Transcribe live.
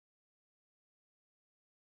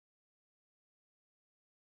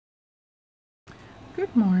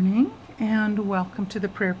Good morning and welcome to the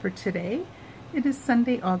prayer for today. It is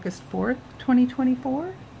Sunday, August 4th,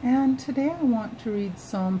 2024, and today I want to read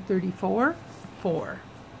Psalm 34:4.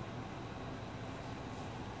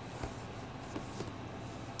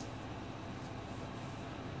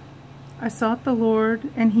 I sought the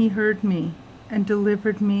Lord, and he heard me and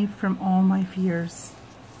delivered me from all my fears.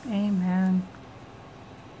 Amen.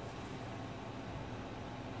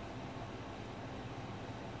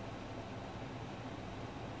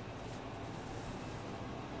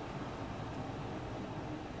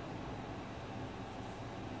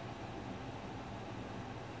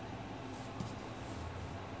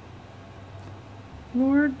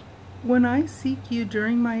 Lord, when I seek you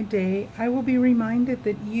during my day, I will be reminded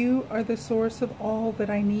that you are the source of all that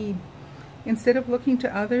I need. Instead of looking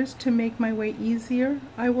to others to make my way easier,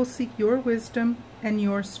 I will seek your wisdom and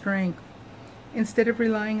your strength. Instead of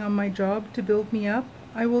relying on my job to build me up,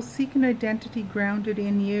 I will seek an identity grounded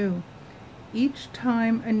in you. Each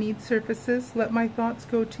time a need surfaces, let my thoughts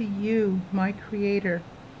go to you, my Creator.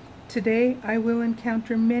 Today, I will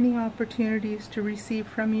encounter many opportunities to receive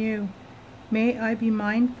from you. May I be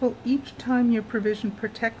mindful each time your provision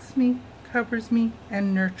protects me, covers me,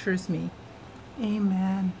 and nurtures me.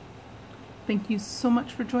 Amen. Thank you so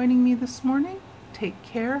much for joining me this morning. Take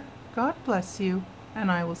care, God bless you,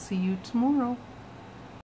 and I will see you tomorrow.